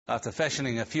After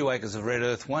fashioning a few acres of red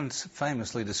earth once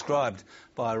famously described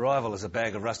by a rival as a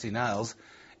bag of rusty nails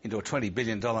into a $20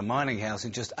 billion mining house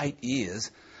in just 8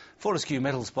 years, Fortescue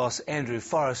Metals boss Andrew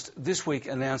Forrest this week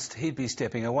announced he'd be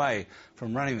stepping away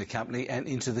from running the company and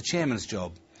into the chairman's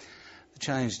job. The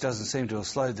change doesn't seem to have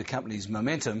slowed the company's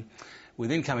momentum,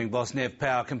 with incoming boss Nev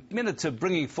Power committed to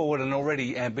bringing forward an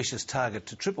already ambitious target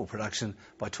to triple production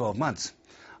by 12 months.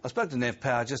 I spoke to Nev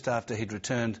Power just after he'd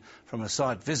returned from a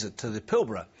site visit to the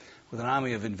Pilbara with an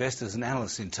army of investors and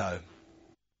analysts in tow.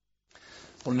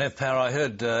 Well, Nev Power, I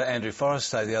heard Andrew Forrest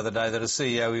say the other day that as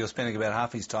CEO he was spending about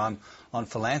half his time on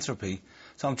philanthropy.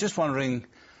 So I'm just wondering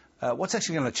what's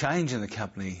actually going to change in the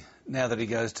company now that he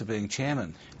goes to being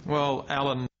chairman? Well,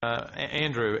 Alan,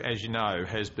 Andrew, as you know,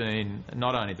 has been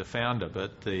not only the founder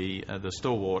but the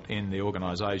stalwart in the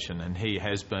organisation, and he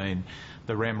has been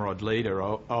the ramrod leader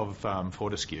of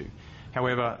Fortescue.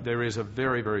 However, there is a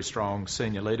very, very strong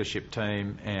senior leadership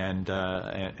team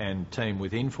and team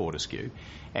within Fortescue,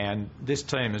 and this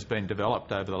team has been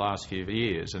developed over the last few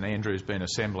years, and Andrew's been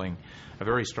assembling a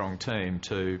very strong team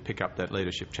to pick up that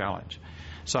leadership challenge.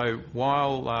 So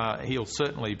while he'll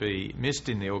certainly be missed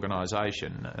in the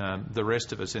organisation, the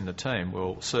rest of us in the team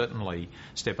will certainly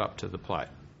step up to the plate.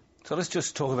 So let's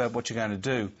just talk about what you're going to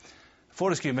do.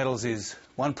 Fortescue Metals is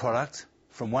one product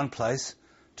from one place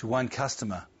to one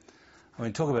customer. I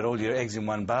mean, talk about all your eggs in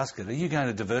one basket. Are you going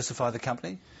to diversify the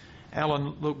company?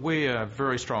 Alan, look, we are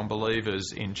very strong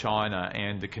believers in China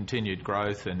and the continued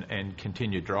growth and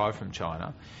continued drive from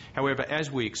China. However, as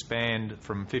we expand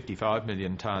from 55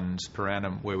 million tonnes per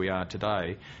annum where we are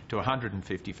today to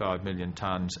 155 million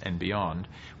tonnes and beyond,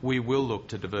 we will look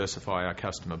to diversify our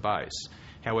customer base.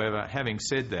 However, having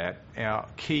said that, our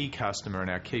key customer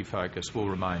and our key focus will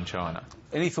remain China.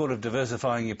 Any thought of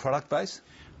diversifying your product base?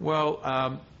 Well,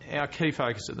 our key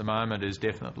focus at the moment is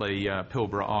definitely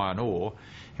Pilbara iron ore.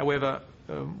 However,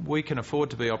 we can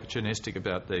afford to be opportunistic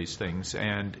about these things,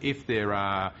 and if there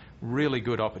are really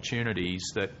good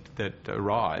opportunities that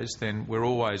arise, then we're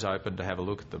always open to have a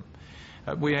look at them.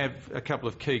 We have a couple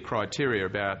of key criteria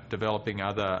about developing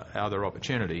other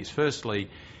opportunities. Firstly,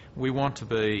 we want to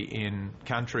be in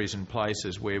countries and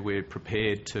places where we're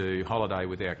prepared to holiday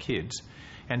with our kids.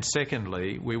 And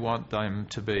secondly, we want them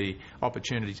to be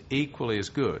opportunities equally as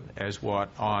good as what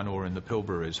iron ore in the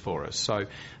Pilbara is for us. So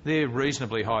they're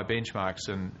reasonably high benchmarks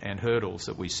and hurdles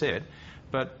that we set,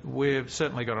 but we've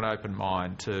certainly got an open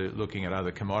mind to looking at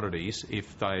other commodities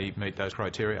if they meet those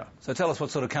criteria. So tell us what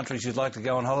sort of countries you'd like to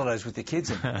go on holidays with your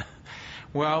kids in.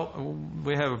 Well,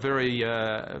 we have a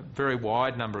very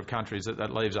wide number of countries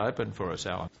that leaves open for us,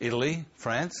 Alan. Italy,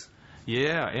 France?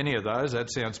 Yeah, any of those, that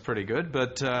sounds pretty good.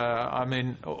 But, I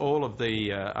mean, all of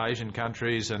the Asian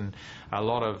countries and a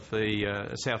lot of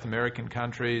the South American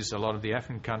countries, a lot of the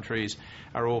African countries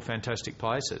are all fantastic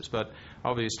places. But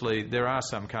obviously there are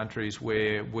some countries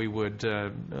where we would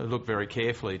look very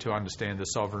carefully to understand the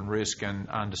sovereign risk and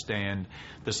understand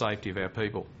the safety of our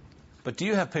people. But do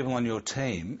you have people on your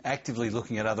team actively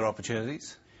looking at other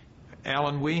opportunities?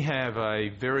 Alan, we have a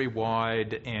very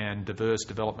wide and diverse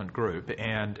development group,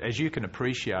 and as you can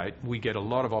appreciate, we get a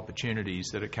lot of opportunities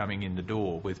that are coming in the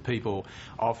door with people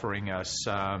offering us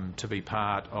to be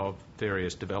part of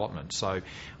various developments. So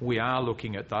we are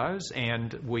looking at those,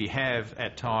 and we have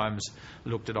at times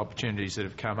looked at opportunities that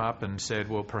have come up and said,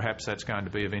 well, perhaps that's going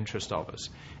to be of interest of us.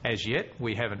 As yet,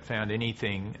 we haven't found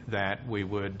anything that we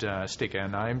would stick our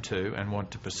name to and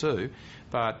want to pursue,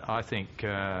 but I think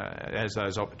as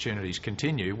those opportunities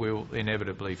continue, we'll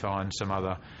inevitably find some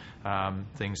other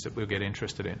things that we'll get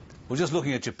interested in. Well, just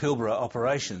looking at your Pilbara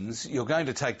operations, you're going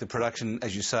to take the production,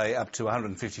 as you say, up to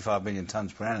 155 million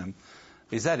tonnes per annum.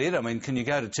 Is that it? I mean, can you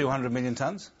go to 200 million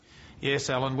tonnes? Yes,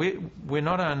 Alan, we're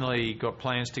not only got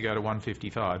plans to go to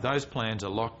 155, those plans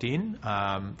are locked in.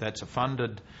 That's a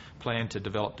funded plan to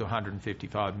develop to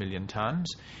 155 million tonnes.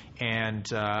 And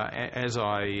as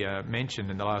I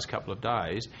mentioned in the last couple of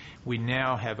days, we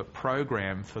now have a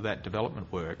program for that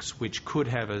development works which could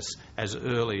have us as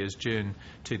early as June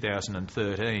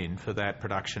 2013 for that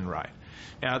production rate.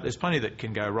 Now, there's plenty that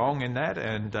can go wrong in that,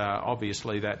 and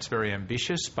obviously that's very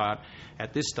ambitious, but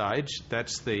at this stage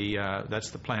that's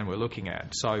the plan we're looking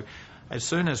at. So as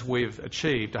soon as we've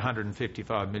achieved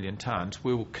 155 million tonnes,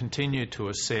 we will continue to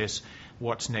assess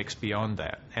what's next beyond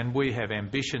that. And we have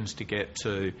ambitions to get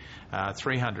to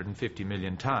 350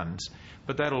 million tonnes,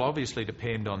 but that'll obviously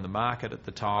depend on the market at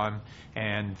the time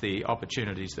and the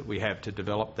opportunities that we have to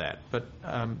develop that. But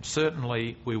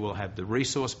certainly we will have the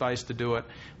resource base to do it,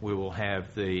 we will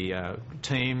have the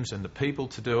teams and the people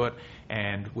to do it,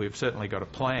 and we've certainly got a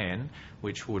plan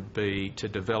which would be to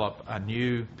develop a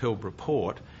new Pilbara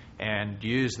port and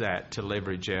use that to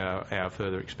leverage our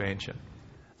further expansion.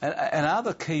 And are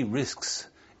the key risks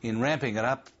in ramping it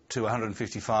up to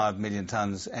 155 million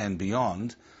tonnes and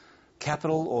beyond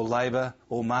capital or labour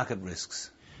or market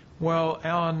risks? Well,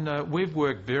 Alan, we've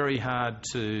worked very hard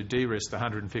to de-risk the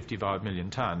 155 million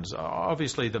tonnes.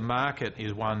 Obviously, the market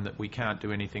is one that we can't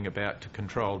do anything about to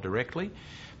control directly,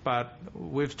 but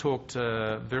we've talked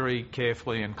very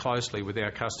carefully and closely with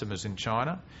our customers in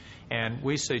China, and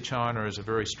we see China as a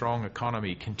very strong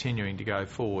economy continuing to go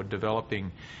forward,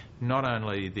 developing not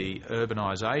only the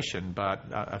urbanisation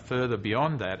but further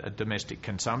beyond that a domestic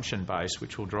consumption base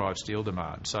which will drive steel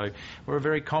demand. So we're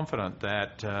very confident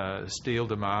that steel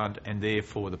demand and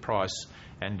therefore the price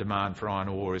and demand for iron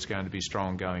ore is going to be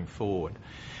strong going forward.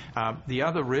 The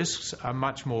other risks are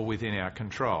much more within our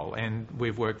control, and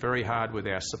we've worked very hard with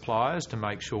our suppliers to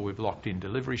make sure we've locked in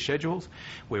delivery schedules.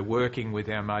 We're working with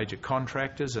our major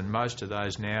contractors, and most of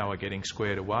those now are getting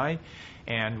squared away.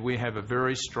 And we have a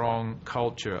very strong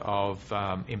culture of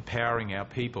empowering our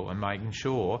people and making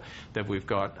sure that we've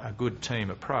got a good team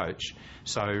approach.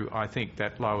 So I think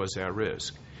that lowers our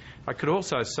risk. I could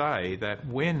also say that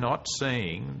we're not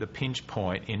seeing the pinch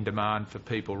point in demand for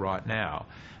people right now.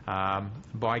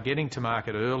 By getting to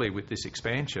market early with this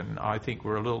expansion, I think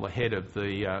we're a little ahead of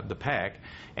the pack,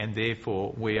 and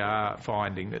therefore we are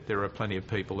finding that there are plenty of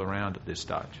people around at this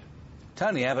stage.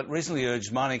 Tony Abbott recently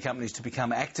urged mining companies to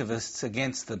become activists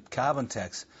against the carbon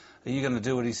tax. Are you going to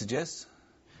do what he suggests?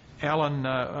 Alan,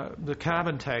 the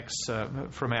carbon tax,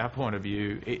 from our point of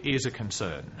view, is a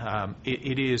concern.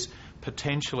 It is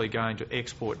potentially going to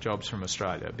export jobs from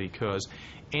Australia, because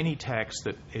any tax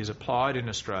that is applied in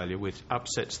Australia which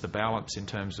upsets the balance in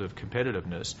terms of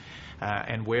competitiveness,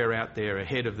 and we're out there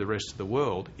ahead of the rest of the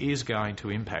world, is going to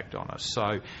impact on us.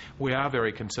 So we are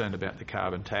very concerned about the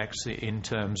carbon tax in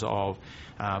terms of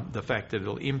the fact that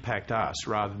it'll impact us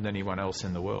rather than anyone else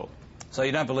in the world. So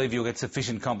you don't believe you'll get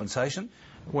sufficient compensation?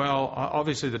 Well,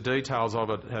 obviously the details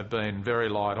of it have been very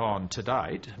light on to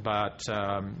date, but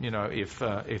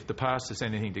if the past is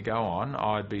anything to go on,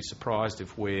 I'd be surprised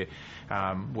if we're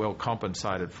well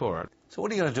compensated for it. So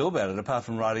what are you going to do about it, apart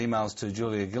from write emails to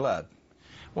Julia Gillard?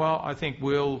 Well, I think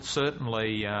we'll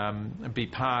certainly be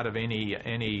part of any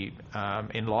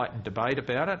enlightened debate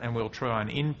about it, and we'll try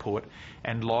and input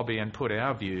and lobby and put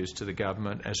our views to the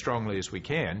government as strongly as we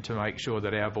can to make sure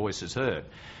that our voice is heard.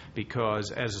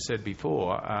 Because, as I said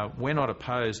before, we're not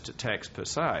opposed to tax per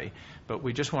se, but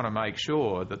we just want to make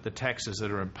sure that the taxes that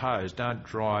are imposed don't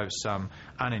drive some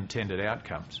unintended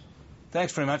outcomes.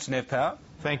 Thanks very much, Nev Power.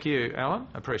 Thank you, Alan.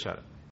 Appreciate it.